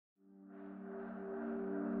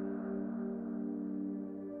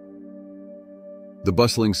The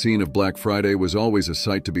bustling scene of Black Friday was always a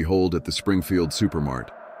sight to behold at the Springfield Supermart.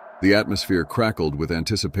 The atmosphere crackled with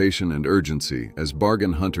anticipation and urgency as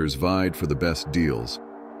bargain hunters vied for the best deals.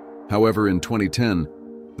 However, in 2010,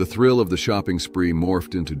 the thrill of the shopping spree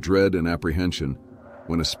morphed into dread and apprehension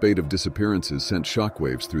when a spate of disappearances sent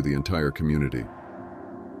shockwaves through the entire community.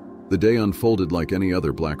 The day unfolded like any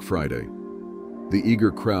other Black Friday. The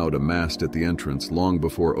eager crowd amassed at the entrance long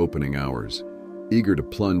before opening hours, eager to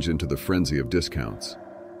plunge into the frenzy of discounts.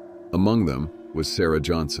 Among them was Sarah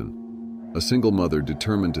Johnson, a single mother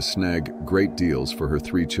determined to snag great deals for her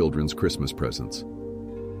 3 children's Christmas presents.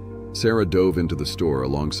 Sarah dove into the store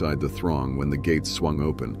alongside the throng when the gates swung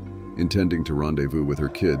open, intending to rendezvous with her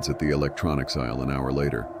kids at the electronics aisle an hour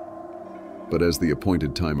later. But as the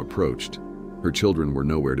appointed time approached, her children were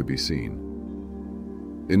nowhere to be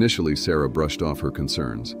seen. Initially, Sarah brushed off her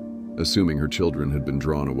concerns, assuming her children had been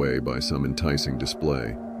drawn away by some enticing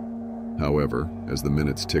display. However, as the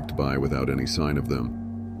minutes ticked by without any sign of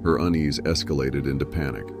them, her unease escalated into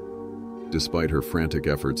panic. Despite her frantic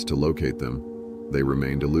efforts to locate them, they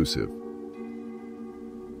remained elusive.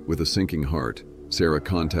 With a sinking heart, Sarah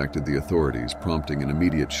contacted the authorities, prompting an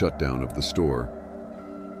immediate shutdown of the store.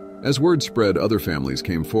 As word spread, other families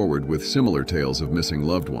came forward with similar tales of missing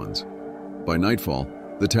loved ones. By nightfall,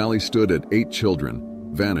 the tally stood at 8 children,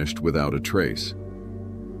 vanished without a trace.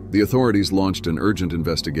 The authorities launched an urgent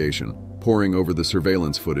investigation, poring over the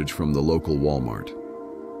surveillance footage from the local Walmart.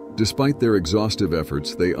 Despite their exhaustive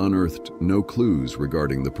efforts, they unearthed no clues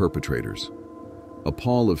regarding the perpetrators. A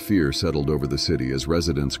pall of fear settled over the city as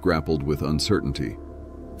residents grappled with uncertainty,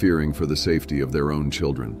 fearing for the safety of their own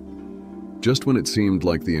children. Just when it seemed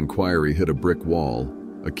like the inquiry hit a brick wall,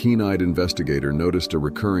 a keen-eyed investigator noticed a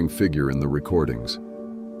recurring figure in the recordings.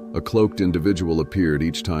 A cloaked individual appeared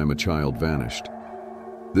each time a child vanished.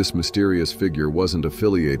 This mysterious figure wasn't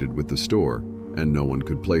affiliated with the store, and no one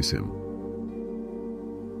could place him.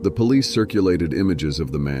 The police circulated images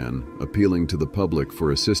of the man, appealing to the public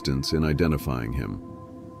for assistance in identifying him.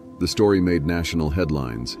 The story made national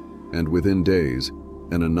headlines, and within days,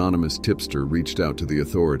 an anonymous tipster reached out to the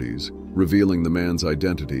authorities, revealing the man's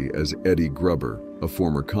identity as Eddie Grubber, a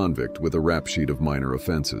former convict with a rap sheet of minor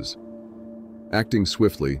offenses. Acting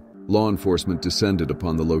swiftly, law enforcement descended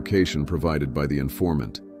upon the location provided by the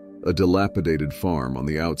informant, a dilapidated farm on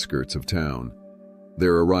the outskirts of town.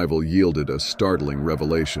 Their arrival yielded a startling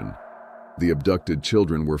revelation. The abducted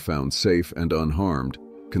children were found safe and unharmed,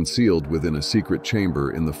 concealed within a secret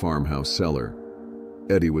chamber in the farmhouse cellar.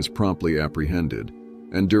 Eddie was promptly apprehended,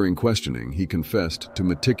 and during questioning, he confessed to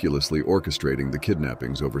meticulously orchestrating the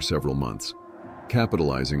kidnappings over several months,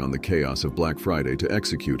 capitalizing on the chaos of Black Friday to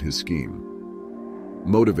execute his scheme.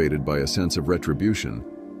 Motivated by a sense of retribution,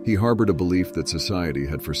 he harbored a belief that society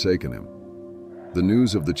had forsaken him. The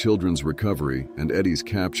news of the children's recovery and Eddie's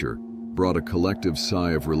capture brought a collective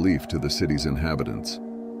sigh of relief to the city's inhabitants.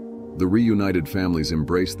 The reunited families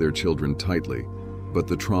embraced their children tightly, but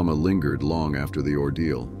the trauma lingered long after the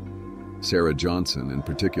ordeal. Sarah Johnson, in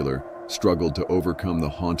particular, struggled to overcome the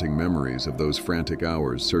haunting memories of those frantic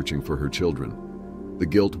hours searching for her children. The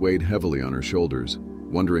guilt weighed heavily on her shoulders,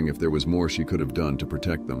 wondering if there was more she could have done to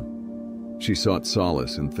protect them. She sought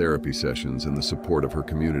solace in therapy sessions and the support of her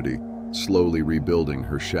community, slowly rebuilding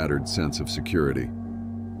her shattered sense of security.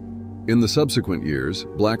 In the subsequent years,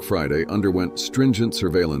 Black Friday underwent stringent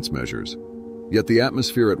surveillance measures. Yet the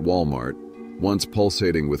atmosphere at Walmart, once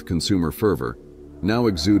pulsating with consumer fervor, now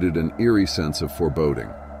exuded an eerie sense of foreboding.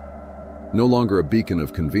 No longer a beacon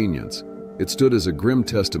of convenience, it stood as a grim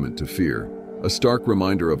testament to fear, a stark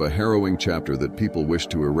reminder of a harrowing chapter that people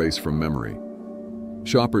wished to erase from memory.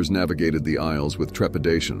 Shoppers navigated the aisles with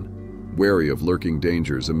trepidation, wary of lurking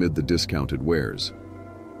dangers amid the discounted wares.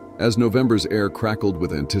 As November's air crackled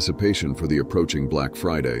with anticipation for the approaching Black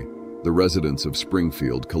Friday, the residents of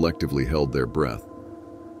Springfield collectively held their breath.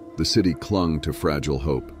 The city clung to fragile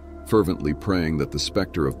hope, fervently praying that the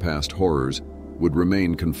specter of past horrors would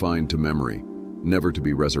remain confined to memory, never to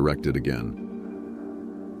be resurrected again.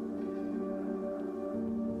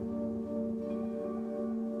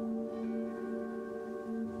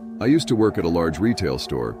 I used to work at a large retail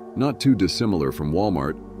store, not too dissimilar from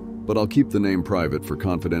Walmart, but I'll keep the name private for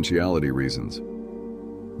confidentiality reasons.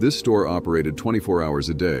 This store operated 24 hours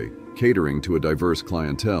a day, catering to a diverse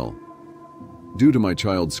clientele. Due to my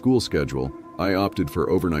child's school schedule, I opted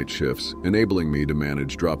for overnight shifts, enabling me to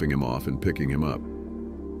manage dropping him off and picking him up.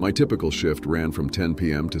 My typical shift ran from 10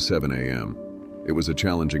 p.m. to 7 a.m. It was a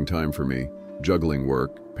challenging time for me, juggling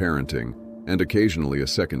work, parenting, and occasionally a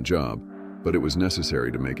second job, but it was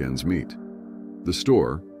necessary to make ends meet. The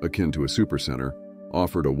store, akin to a supercenter,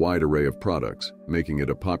 offered a wide array of products, making it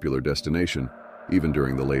a popular destination, even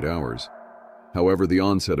during the late hours. However, the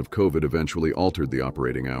onset of COVID eventually altered the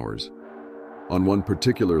operating hours. On one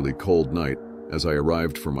particularly cold night, as I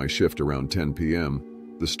arrived for my shift around 10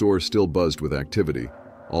 p.m., the store still buzzed with activity,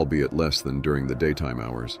 albeit less than during the daytime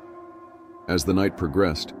hours. As the night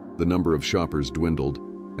progressed, the number of shoppers dwindled,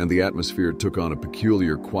 and the atmosphere took on a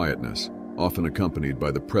peculiar quietness, often accompanied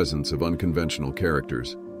by the presence of unconventional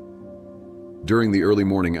characters. During the early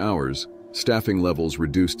morning hours, staffing levels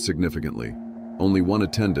reduced significantly. Only one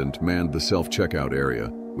attendant manned the self-checkout area,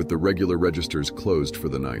 with the regular registers closed for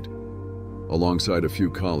the night. Alongside a few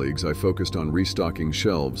colleagues, I focused on restocking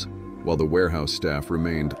shelves, while the warehouse staff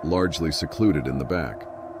remained largely secluded in the back.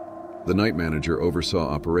 The night manager oversaw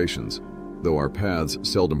operations, though our paths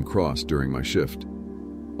seldom crossed during my shift.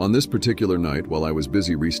 On this particular night, while I was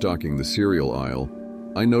busy restocking the cereal aisle,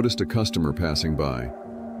 I noticed a customer passing by.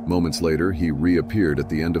 Moments later, he reappeared at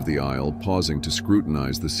the end of the aisle, pausing to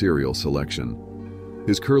scrutinize the cereal selection.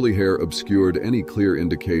 His curly hair obscured any clear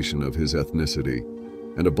indication of his ethnicity,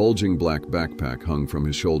 and a bulging black backpack hung from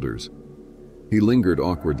his shoulders. He lingered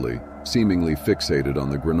awkwardly, seemingly fixated on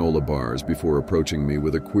the granola bars before approaching me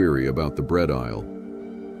with a query about the bread aisle.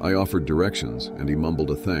 I offered directions, and he mumbled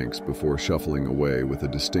a thanks before shuffling away with a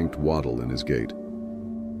distinct waddle in his gait.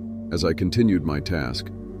 As I continued my task,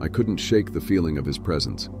 I couldn't shake the feeling of his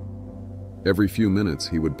presence. Every few minutes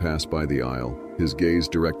he would pass by the aisle, his gaze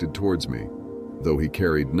directed towards me, though he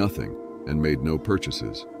carried nothing and made no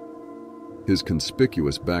purchases. His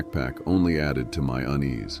conspicuous backpack only added to my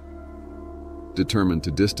unease. Determined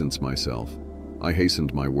to distance myself, I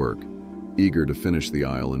hastened my work, eager to finish the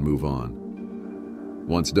aisle and move on.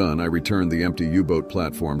 Once done, I returned the empty U-boat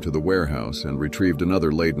platform to the warehouse and retrieved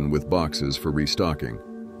another laden with boxes for restocking.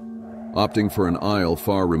 Opting for an aisle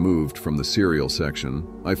far removed from the cereal section,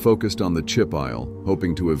 I focused on the chip aisle,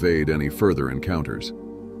 hoping to evade any further encounters.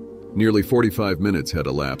 Nearly 45 minutes had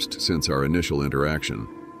elapsed since our initial interaction,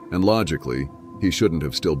 and logically, he shouldn't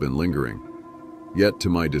have still been lingering. Yet, to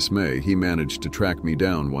my dismay, he managed to track me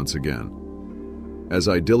down once again. As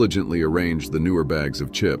I diligently arranged the newer bags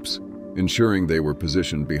of chips, ensuring they were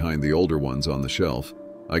positioned behind the older ones on the shelf,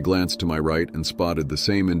 I glanced to my right and spotted the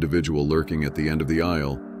same individual lurking at the end of the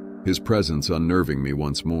aisle, his presence unnerving me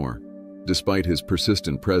once more. Despite his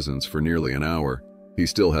persistent presence for nearly an hour, he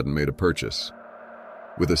still hadn't made a purchase.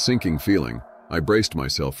 With a sinking feeling, I braced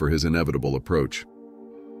myself for his inevitable approach.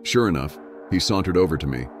 Sure enough, he sauntered over to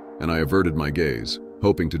me, and I averted my gaze,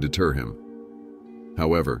 hoping to deter him.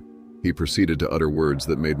 However, he proceeded to utter words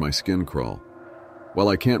that made my skin crawl. While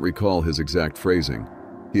I can't recall his exact phrasing,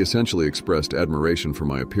 he essentially expressed admiration for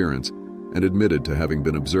my appearance and admitted to having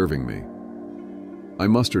been observing me. I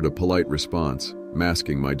mustered a polite response,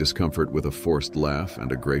 masking my discomfort with a forced laugh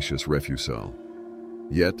and a gracious refusal.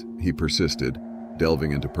 Yet, he persisted,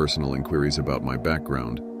 delving into personal inquiries about my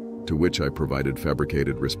background, to which I provided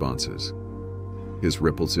fabricated responses. His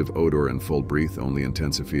repulsive odor and full breath only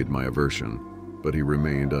intensified my aversion, but he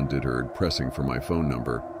remained undeterred, pressing for my phone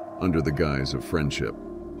number under the guise of friendship.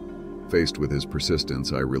 Faced with his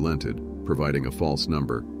persistence, I relented, providing a false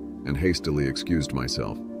number, and hastily excused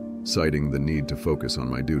myself, citing the need to focus on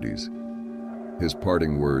my duties. His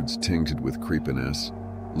parting words, tinged with creepiness,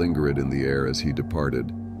 lingered in the air as he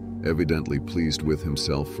departed, evidently pleased with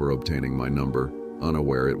himself for obtaining my number,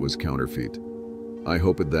 unaware it was counterfeit. I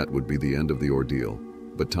hoped that would be the end of the ordeal,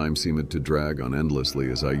 but time seemed to drag on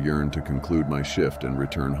endlessly as I yearned to conclude my shift and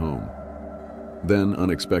return home. Then,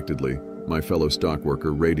 unexpectedly, my fellow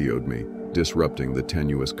stockworker radioed me, disrupting the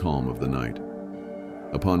tenuous calm of the night.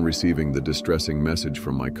 Upon receiving the distressing message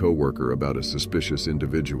from my coworker about a suspicious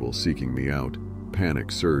individual seeking me out,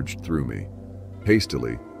 panic surged through me.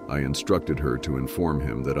 Hastily, I instructed her to inform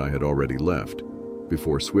him that I had already left,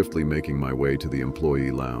 before swiftly making my way to the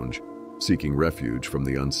employee lounge, seeking refuge from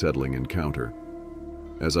the unsettling encounter.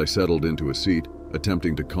 As I settled into a seat,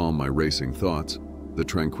 attempting to calm my racing thoughts, the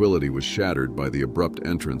tranquility was shattered by the abrupt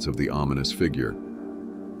entrance of the ominous figure.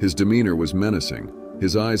 His demeanor was menacing,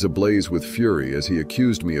 his eyes ablaze with fury as he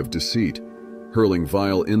accused me of deceit, hurling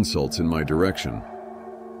vile insults in my direction.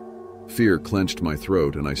 Fear clenched my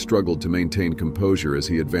throat, and I struggled to maintain composure as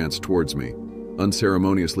he advanced towards me,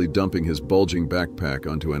 unceremoniously dumping his bulging backpack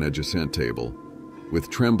onto an adjacent table. With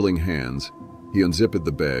trembling hands, he unzipped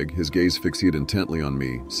the bag, his gaze fixated intently on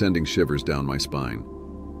me, sending shivers down my spine.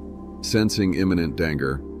 Sensing imminent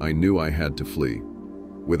danger, I knew I had to flee.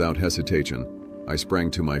 Without hesitation, I sprang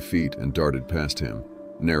to my feet and darted past him,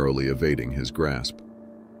 narrowly evading his grasp.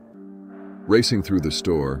 Racing through the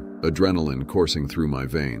store, adrenaline coursing through my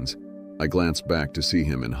veins, I glanced back to see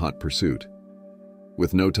him in hot pursuit.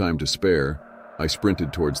 With no time to spare, I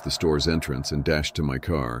sprinted towards the store's entrance and dashed to my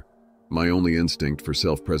car, my only instinct for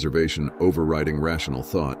self-preservation overriding rational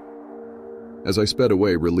thought. As I sped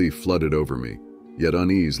away, relief flooded over me, yet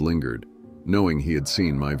unease lingered, knowing he had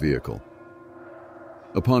seen my vehicle.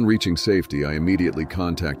 Upon reaching safety, I immediately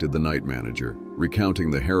contacted the night manager,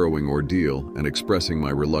 recounting the harrowing ordeal and expressing my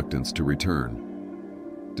reluctance to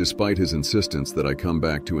return. Despite his insistence that I come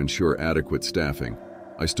back to ensure adequate staffing,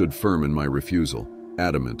 I stood firm in my refusal,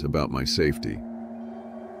 adamant about my safety.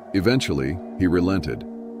 Eventually, he relented,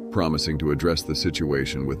 promising to address the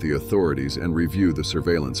situation with the authorities and review the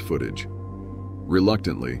surveillance footage.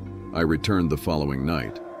 Reluctantly, I returned the following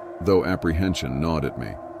night, though apprehension gnawed at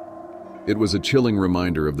me. It was a chilling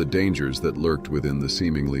reminder of the dangers that lurked within the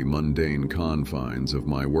seemingly mundane confines of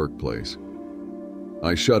my workplace.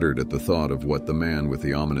 I shuddered at the thought of what the man with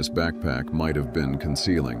the ominous backpack might have been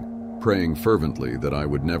concealing, praying fervently that I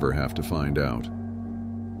would never have to find out.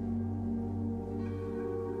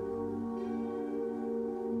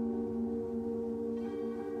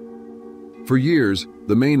 For years,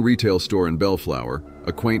 the main retail store in Bellflower,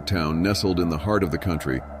 a quaint town nestled in the heart of the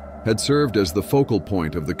country, had served as the focal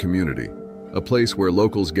point of the community, a place where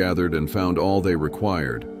locals gathered and found all they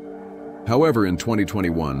required. However, in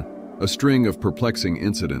 2021, a string of perplexing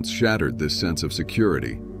incidents shattered this sense of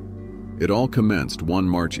security. It all commenced one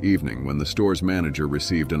March evening when the store's manager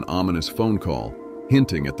received an ominous phone call,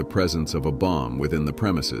 hinting at the presence of a bomb within the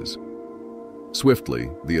premises. Swiftly,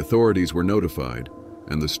 the authorities were notified,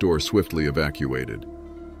 and the store swiftly evacuated.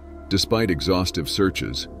 Despite exhaustive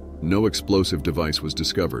searches, no explosive device was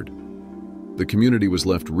discovered. The community was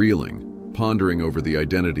left reeling, pondering over the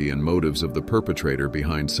identity and motives of the perpetrator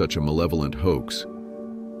behind such a malevolent hoax.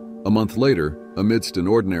 A month later, amidst an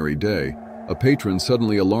ordinary day, a patron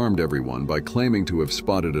suddenly alarmed everyone by claiming to have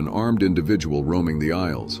spotted an armed individual roaming the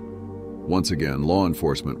aisles. Once again, law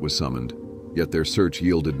enforcement was summoned, yet their search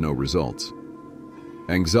yielded no results.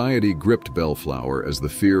 Anxiety gripped Bellflower as the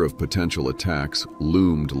fear of potential attacks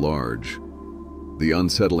loomed large. The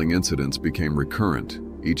unsettling incidents became recurrent,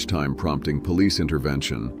 each time prompting police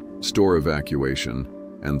intervention, store evacuation,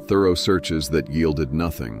 and thorough searches that yielded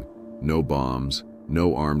nothing. No bombs,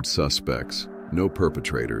 no armed suspects, no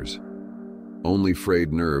perpetrators. Only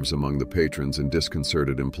frayed nerves among the patrons and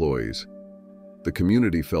disconcerted employees. The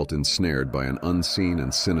community felt ensnared by an unseen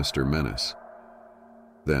and sinister menace.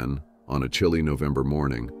 Then, on a chilly November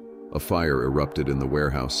morning, a fire erupted in the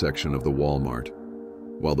warehouse section of the Walmart.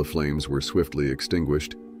 While the flames were swiftly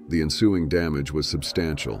extinguished, the ensuing damage was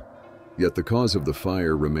substantial. Yet the cause of the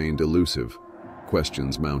fire remained elusive.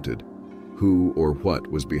 Questions mounted. Who or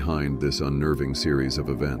what was behind this unnerving series of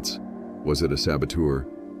events? Was it a saboteur?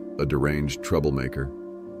 A deranged troublemaker?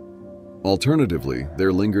 Alternatively,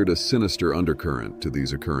 there lingered a sinister undercurrent to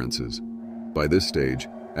these occurrences. By this stage,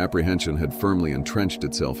 apprehension had firmly entrenched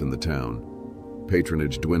itself in the town.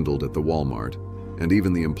 Patronage dwindled at the Walmart, and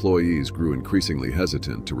even the employees grew increasingly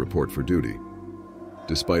hesitant to report for duty.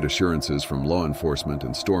 Despite assurances from law enforcement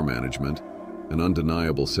and store management, an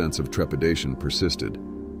undeniable sense of trepidation persisted.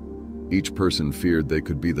 Each person feared they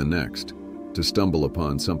could be the next, to stumble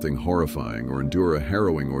upon something horrifying or endure a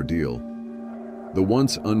harrowing ordeal. The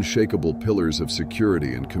once unshakable pillars of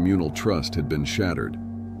security and communal trust had been shattered.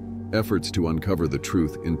 Efforts to uncover the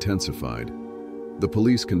truth intensified. The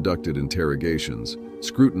police conducted interrogations,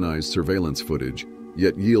 scrutinized surveillance footage,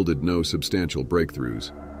 yet yielded no substantial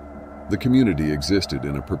breakthroughs. The community existed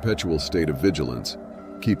in a perpetual state of vigilance,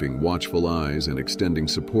 keeping watchful eyes and extending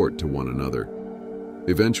support to one another.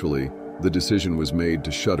 Eventually, the decision was made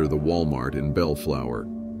to shutter the Walmart in Bellflower.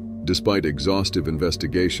 Despite exhaustive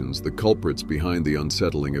investigations, the culprits behind the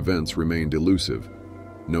unsettling events remained elusive.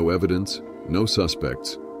 No evidence, no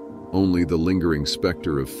suspects, only the lingering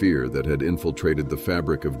specter of fear that had infiltrated the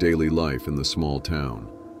fabric of daily life in the small town.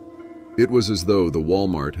 It was as though the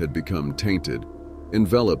Walmart had become tainted,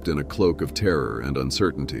 enveloped in a cloak of terror and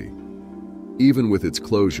uncertainty. Even with its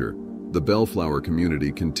closure, the Bellflower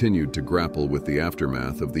community continued to grapple with the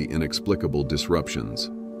aftermath of the inexplicable disruptions.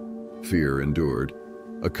 Fear endured,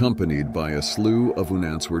 accompanied by a slew of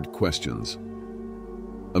unanswered questions.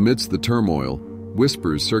 Amidst the turmoil,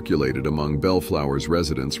 whispers circulated among Bellflower's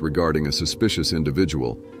residents regarding a suspicious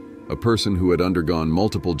individual, a person who had undergone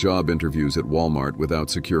multiple job interviews at Walmart without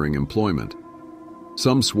securing employment.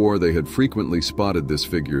 Some swore they had frequently spotted this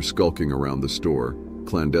figure skulking around the store,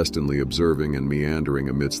 clandestinely observing and meandering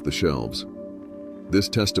amidst the shelves. This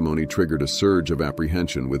testimony triggered a surge of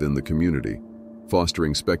apprehension within the community,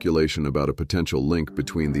 fostering speculation about a potential link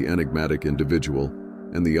between the enigmatic individual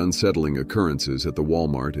and the unsettling occurrences at the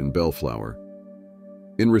Walmart in Bellflower.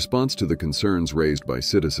 In response to the concerns raised by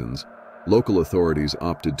citizens, local authorities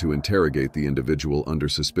opted to interrogate the individual under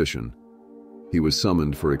suspicion. He was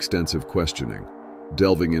summoned for extensive questioning,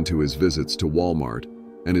 delving into his visits to Walmart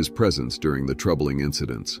and his presence during the troubling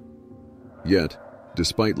incidents. Yet,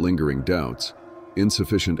 despite lingering doubts,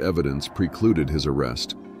 insufficient evidence precluded his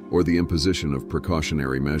arrest or the imposition of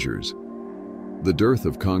precautionary measures. The dearth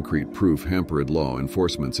of concrete proof hampered law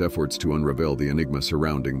enforcement's efforts to unravel the enigma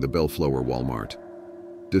surrounding the Bellflower Walmart.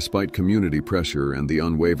 Despite community pressure and the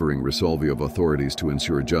unwavering resolve of authorities to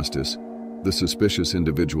ensure justice, the suspicious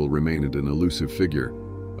individual remained an elusive figure,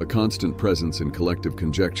 a constant presence in collective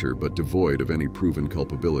conjecture but devoid of any proven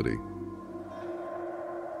culpability.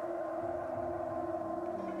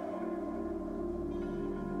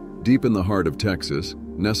 Deep in the heart of Texas,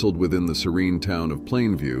 nestled within the serene town of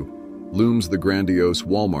Plainview, looms the grandiose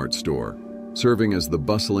Walmart store, serving as the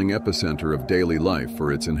bustling epicenter of daily life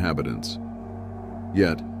for its inhabitants.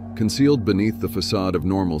 Yet, concealed beneath the facade of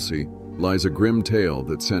normalcy lies a grim tale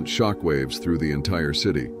that sent shockwaves through the entire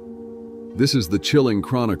city. This is the chilling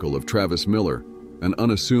chronicle of Travis Miller, an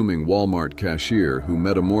unassuming Walmart cashier who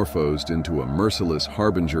metamorphosed into a merciless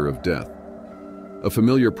harbinger of death. A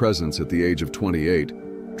familiar presence at the age of 28,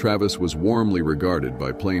 Travis was warmly regarded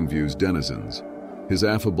by Plainview's denizens. His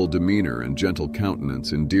affable demeanor and gentle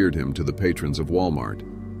countenance endeared him to the patrons of Walmart,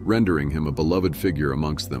 rendering him a beloved figure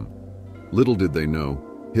amongst them. Little did they know,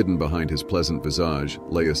 hidden behind his pleasant visage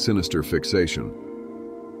lay a sinister fixation.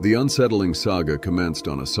 The unsettling saga commenced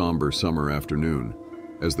on a somber summer afternoon,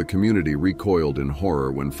 as the community recoiled in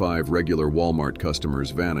horror when 5 regular Walmart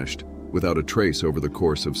customers vanished without a trace over the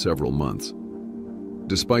course of several months.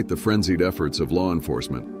 Despite the frenzied efforts of law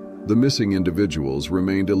enforcement, the missing individuals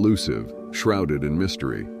remained elusive, shrouded in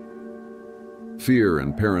mystery. Fear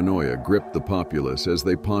and paranoia gripped the populace as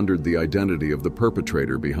they pondered the identity of the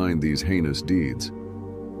perpetrator behind these heinous deeds.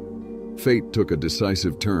 Fate took a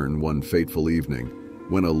decisive turn one fateful evening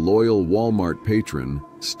when a loyal Walmart patron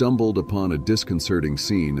stumbled upon a disconcerting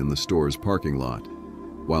scene in the store's parking lot.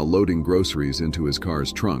 While loading groceries into his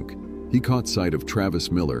car's trunk, he caught sight of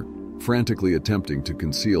Travis Miller, frantically attempting to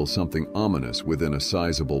conceal something ominous within a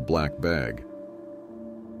sizable black bag.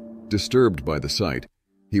 Disturbed by the sight,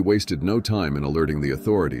 he wasted no time in alerting the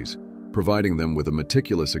authorities, providing them with a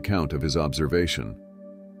meticulous account of his observation.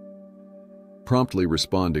 Promptly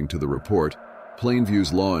responding to the report,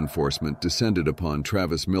 Plainview's law enforcement descended upon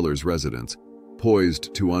Travis Miller's residence,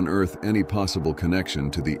 poised to unearth any possible connection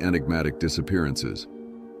to the enigmatic disappearances.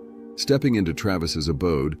 Stepping into Travis's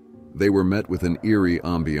abode, they were met with an eerie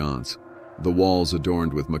ambiance, the walls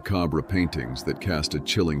adorned with macabre paintings that cast a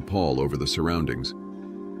chilling pall over the surroundings.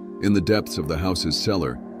 In the depths of the house's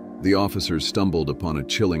cellar, the officers stumbled upon a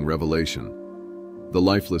chilling revelation. The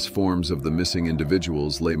lifeless forms of the missing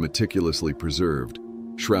individuals lay meticulously preserved,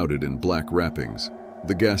 shrouded in black wrappings.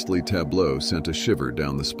 The ghastly tableau sent a shiver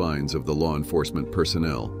down the spines of the law enforcement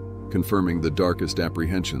personnel, confirming the darkest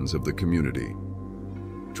apprehensions of the community.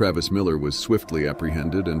 Travis Miller was swiftly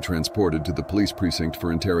apprehended and transported to the police precinct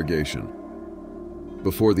for interrogation.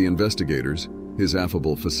 Before the investigators, his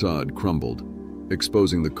affable facade crumbled,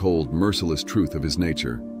 exposing the cold, merciless truth of his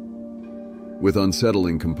nature. With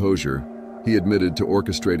unsettling composure, he admitted to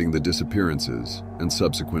orchestrating the disappearances and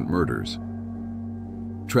subsequent murders.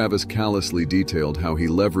 Travis callously detailed how he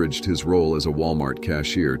leveraged his role as a Walmart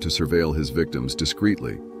cashier to surveil his victims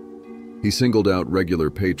discreetly. He singled out regular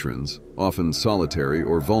patrons, often solitary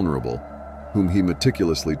or vulnerable, whom he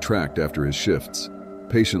meticulously tracked after his shifts,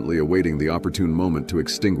 patiently awaiting the opportune moment to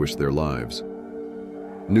extinguish their lives.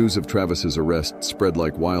 News of Travis's arrest spread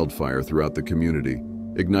like wildfire throughout the community,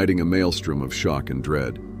 igniting a maelstrom of shock and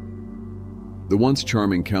dread. The once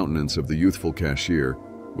charming countenance of the youthful cashier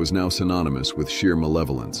was now synonymous with sheer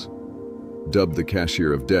malevolence. Dubbed the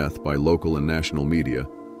Cashier of Death by local and national media,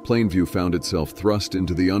 Plainview found itself thrust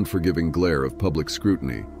into the unforgiving glare of public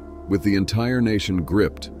scrutiny, with the entire nation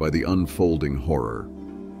gripped by the unfolding horror.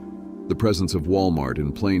 The presence of Walmart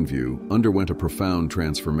in Plainview underwent a profound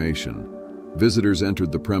transformation. Visitors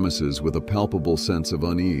entered the premises with a palpable sense of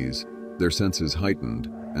unease, their senses heightened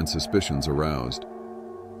and suspicions aroused.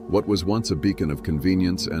 What was once a beacon of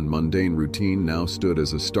convenience and mundane routine now stood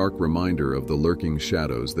as a stark reminder of the lurking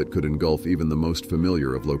shadows that could engulf even the most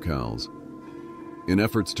familiar of locales. In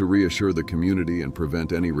efforts to reassure the community and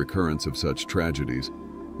prevent any recurrence of such tragedies,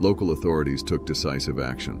 local authorities took decisive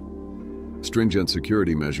action. Stringent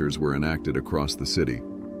security measures were enacted across the city,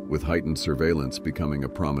 with heightened surveillance becoming a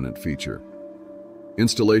prominent feature.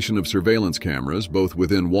 Installation of surveillance cameras, both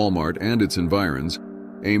within Walmart and its environs,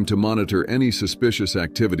 aimed to monitor any suspicious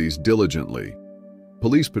activities diligently.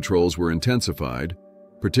 Police patrols were intensified,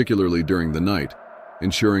 particularly during the night,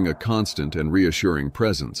 ensuring a constant and reassuring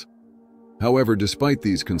presence. However, despite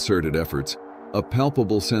these concerted efforts, A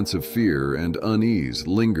palpable sense of fear and unease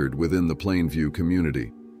lingered within the Plainview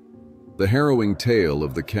community. The harrowing tale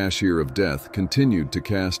of the cashier of death continued to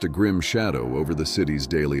cast a grim shadow over the city's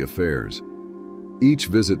daily affairs. Each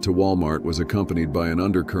visit to Walmart was accompanied by an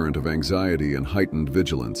undercurrent of anxiety and heightened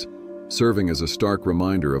vigilance, serving as a stark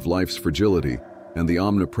reminder of life's fragility and the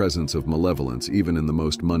omnipresence of malevolence even in the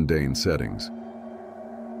most mundane settings.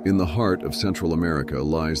 In the heart of Central America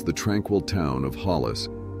lies the tranquil town of Hollis,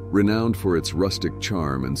 renowned for its rustic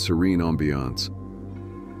charm and serene ambiance.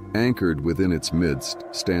 Anchored within its midst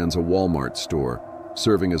stands a Walmart store,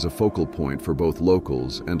 serving as a focal point for both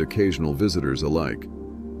locals and occasional visitors alike.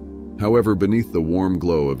 However, beneath the warm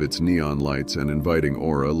glow of its neon lights and inviting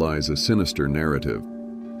aura lies a sinister narrative,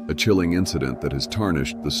 a chilling incident that has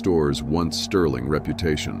tarnished the store's once sterling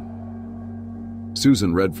reputation.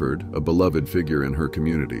 Susan Redford, a beloved figure in her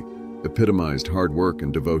community, epitomized hard work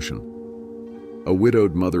and devotion. A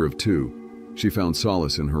widowed mother of two, she found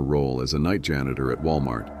solace in her role as a night janitor at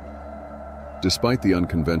Walmart. Despite the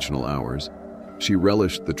unconventional hours, she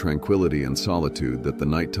relished the tranquility and solitude that the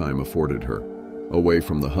nighttime afforded her, away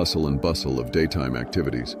from the hustle and bustle of daytime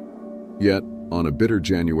activities. Yet, on a bitter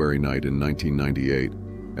January night in 1998,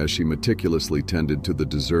 as she meticulously tended to the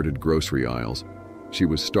deserted grocery aisles, she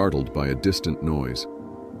was startled by a distant noise.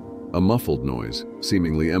 A muffled noise,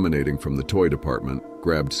 seemingly emanating from the toy department,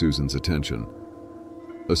 grabbed Susan's attention.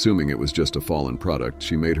 Assuming it was just a fallen product,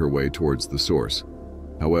 she made her way towards the source.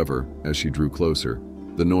 However, as she drew closer,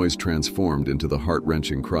 the noise transformed into the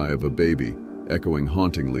heart-wrenching cry of a baby, echoing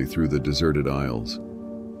hauntingly through the deserted aisles.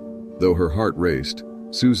 Though her heart raced,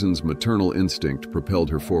 Susan's maternal instinct propelled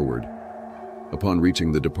her forward. Upon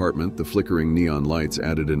reaching the department, the flickering neon lights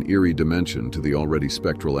added an eerie dimension to the already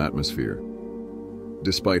spectral atmosphere.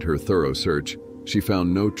 Despite her thorough search, she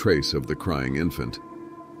found no trace of the crying infant.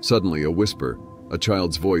 Suddenly, a whisper, a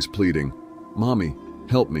child's voice pleading, "Mommy,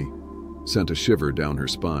 help me," sent a shiver down her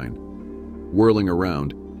spine. Whirling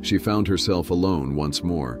around, she found herself alone once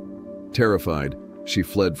more. Terrified, she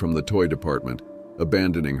fled from the toy department,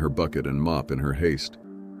 abandoning her bucket and mop in her haste.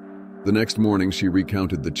 The next morning, she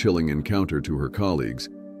recounted the chilling encounter to her colleagues,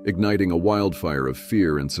 igniting a wildfire of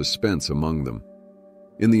fear and suspense among them.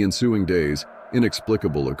 In the ensuing days,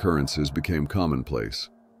 inexplicable occurrences became commonplace.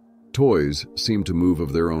 Toys seemed to move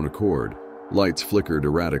of their own accord, lights flickered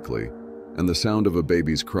erratically, and the sound of a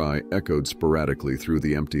baby's cry echoed sporadically through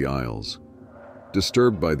the empty aisles.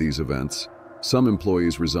 Disturbed by these events, some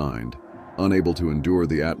employees resigned, unable to endure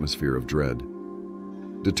the atmosphere of dread.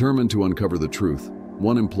 Determined to uncover the truth,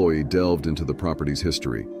 one employee delved into the property's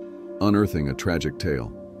history, unearthing a tragic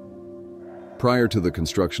tale. Prior to the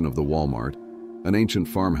construction of the Walmart, an ancient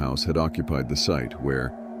farmhouse had occupied the site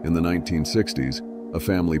where, in the 1960s, a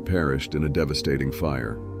family perished in a devastating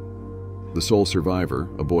fire. The sole survivor,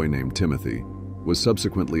 a boy named Timothy, was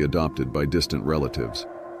subsequently adopted by distant relatives.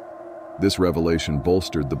 This revelation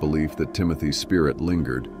bolstered the belief that Timothy's spirit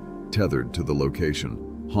lingered, tethered to the location,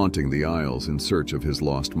 haunting the aisles in search of his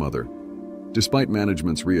lost mother. Despite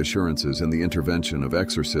management's reassurances and the intervention of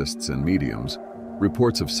exorcists and mediums,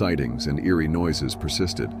 reports of sightings and eerie noises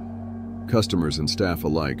persisted. Customers and staff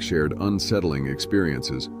alike shared unsettling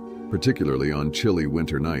experiences, particularly on chilly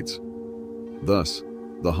winter nights. Thus,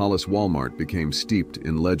 the Hollis Walmart became steeped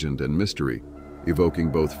in legend and mystery,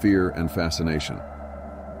 evoking both fear and fascination.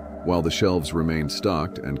 While the shelves remained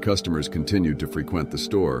stocked and customers continued to frequent the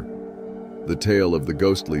store, the tale of the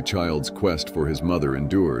ghostly child's quest for his mother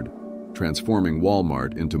endured, transforming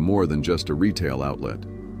Walmart into more than just a retail outlet.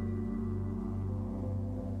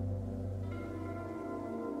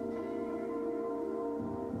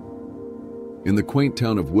 In the quaint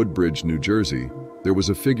town of Woodbridge, New Jersey, there was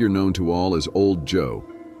a figure known to all as Old Joe.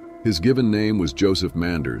 His given name was Joseph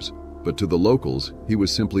Manders, but to the locals, he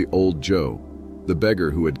was simply Old Joe, the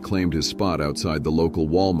beggar who had claimed his spot outside the local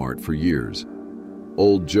Walmart for years.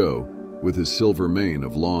 Old Joe, with his silver mane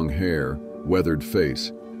of long hair, weathered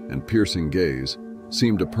face, and piercing gaze,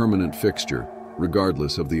 seemed a permanent fixture,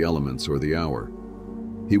 regardless of the elements or the hour.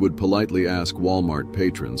 He would politely ask Walmart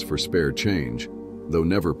patrons for spare change, though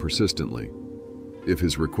never persistently. If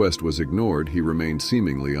his request was ignored, he remained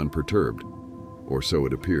seemingly unperturbed, or so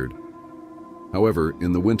it appeared. However,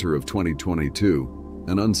 in the winter of 2022,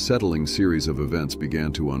 an unsettling series of events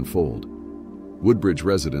began to unfold. Woodbridge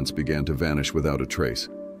residents began to vanish without a trace.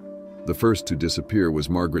 The first to disappear was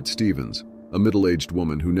Margaret Stevens, a middle-aged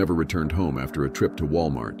woman who never returned home after a trip to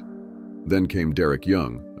Walmart. Then came Derek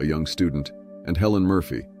Young, a young student, and Helen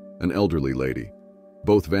Murphy, an elderly lady,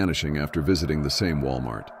 both vanishing after visiting the same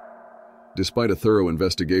Walmart. Despite a thorough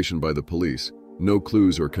investigation by the police, no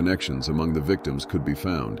clues or connections among the victims could be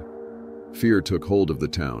found. Fear took hold of the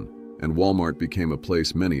town, and Walmart became a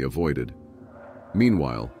place many avoided.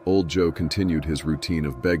 Meanwhile, Old Joe continued his routine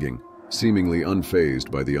of begging, seemingly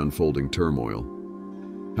unfazed by the unfolding turmoil.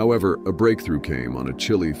 However, a breakthrough came on a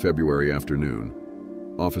chilly February afternoon.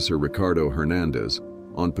 Officer Ricardo Hernandez,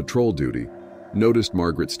 on patrol duty, noticed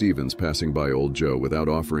Margaret Stevens passing by Old Joe without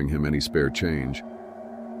offering him any spare change.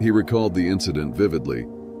 He recalled the incident vividly,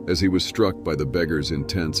 as he was struck by the beggar's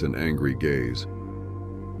intense and angry gaze.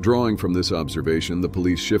 Drawing from this observation, the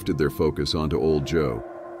police shifted their focus onto Old Joe.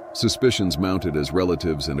 Suspicions mounted as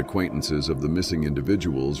relatives and acquaintances of the missing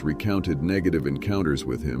individuals recounted negative encounters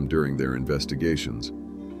with him during their investigations.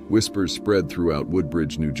 Whispers spread throughout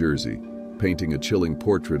Woodbridge, New Jersey, painting a chilling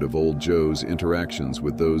portrait of Old Joe's interactions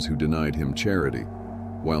with those who denied him charity.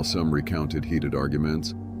 While some recounted heated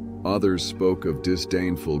arguments, others spoke of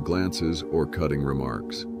disdainful glances or cutting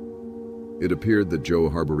remarks. It appeared that Joe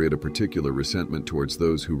harbored a particular resentment towards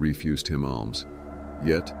those who refused him alms.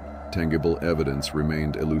 Yet, tangible evidence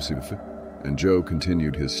remained elusive, and Joe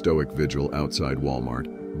continued his stoic vigil outside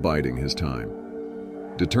Walmart, biding his time.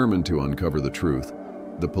 Determined to uncover the truth,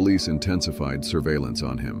 the police intensified surveillance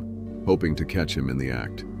on him, hoping to catch him in the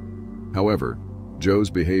act. However, Joe's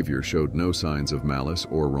behavior showed no signs of malice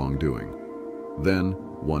or wrongdoing. Then,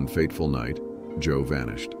 one fateful night, Joe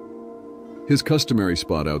vanished. His customary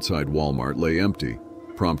spot outside Walmart lay empty,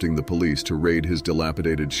 prompting the police to raid his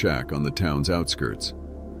dilapidated shack on the town's outskirts.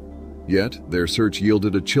 Yet, their search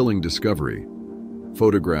yielded a chilling discovery: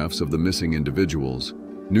 photographs of the missing individuals,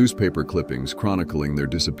 newspaper clippings chronicling their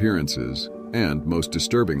disappearances, and, most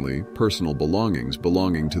disturbingly, personal belongings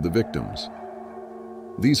belonging to the victims.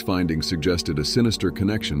 These findings suggested a sinister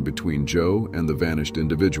connection between Joe and the vanished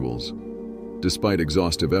individuals. Despite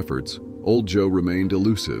exhaustive efforts, Old Joe remained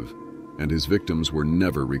elusive, and his victims were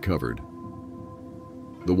never recovered.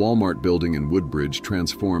 The Walmart building in Woodbridge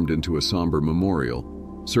transformed into a somber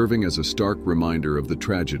memorial, serving as a stark reminder of the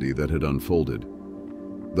tragedy that had unfolded.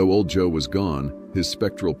 Though Old Joe was gone, his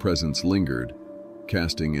spectral presence lingered,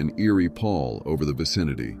 casting an eerie pall over the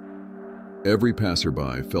vicinity. Every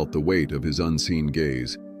passerby felt the weight of his unseen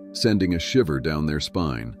gaze, sending a shiver down their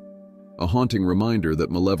spine, a haunting reminder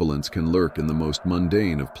that malevolence can lurk in the most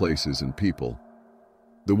mundane of places and people.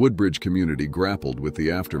 The Woodbridge community grappled with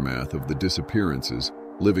the aftermath of the disappearances,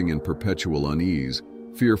 living in perpetual unease,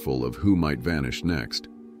 fearful of who might vanish next.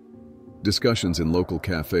 Discussions in local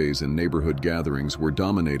cafes and neighborhood gatherings were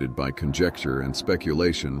dominated by conjecture and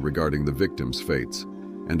speculation regarding the victims' fates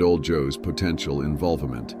and Old Joe's potential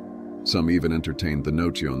involvement. Some even entertained the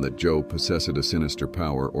notion that Joe possessed a sinister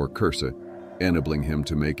power or curse, enabling him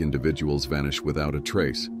to make individuals vanish without a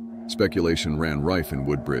trace. Speculation ran rife in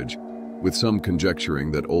Woodbridge, with some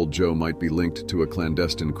conjecturing that Old Joe might be linked to a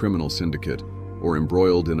clandestine criminal syndicate or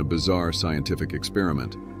embroiled in a bizarre scientific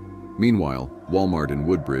experiment. Meanwhile, Walmart in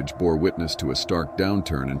Woodbridge bore witness to a stark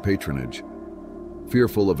downturn in patronage.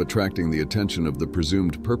 Fearful of attracting the attention of the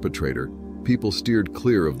presumed perpetrator, people steered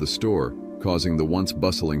clear of the store, causing the once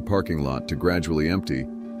bustling parking lot to gradually empty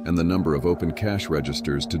and the number of open cash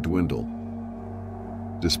registers to dwindle.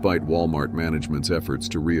 Despite Walmart management's efforts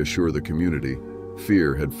to reassure the community,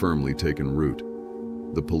 fear had firmly taken root.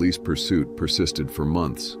 The police pursuit persisted for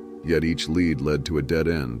months, yet each lead led to a dead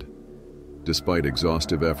end. Despite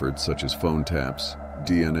exhaustive efforts such as phone taps,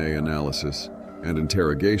 DNA analysis, and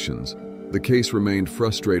interrogations, the case remained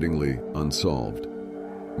frustratingly unsolved.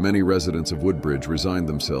 Many residents of Woodbridge resigned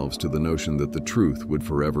themselves to the notion that the truth would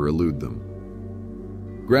forever elude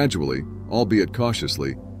them. Gradually, albeit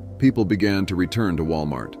cautiously, people began to return to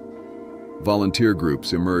Walmart. Volunteer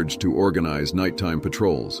groups emerged to organize nighttime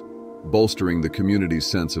patrols, bolstering the community's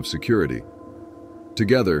sense of security.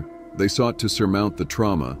 Together, they sought to surmount the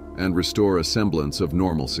trauma and restore a semblance of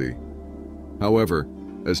normalcy. However,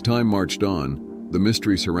 as time marched on, the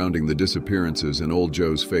mystery surrounding the disappearances and Old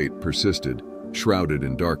Joe's fate persisted, shrouded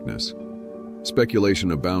in darkness.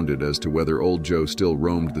 Speculation abounded as to whether Old Joe still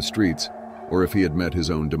roamed the streets or if he had met his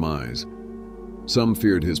own demise. Some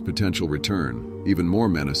feared his potential return, even more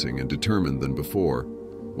menacing and determined than before,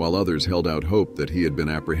 while others held out hope that he had been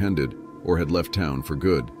apprehended or had left town for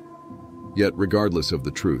good. Yet, regardless of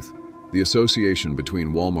the truth, the association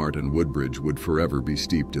between Walmart and Woodbridge would forever be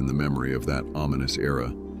steeped in the memory of that ominous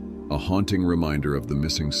era, a haunting reminder of the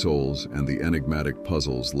missing souls and the enigmatic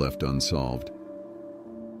puzzles left unsolved.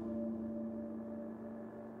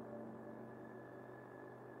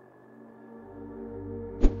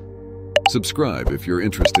 Subscribe if you're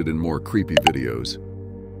interested in more creepy videos.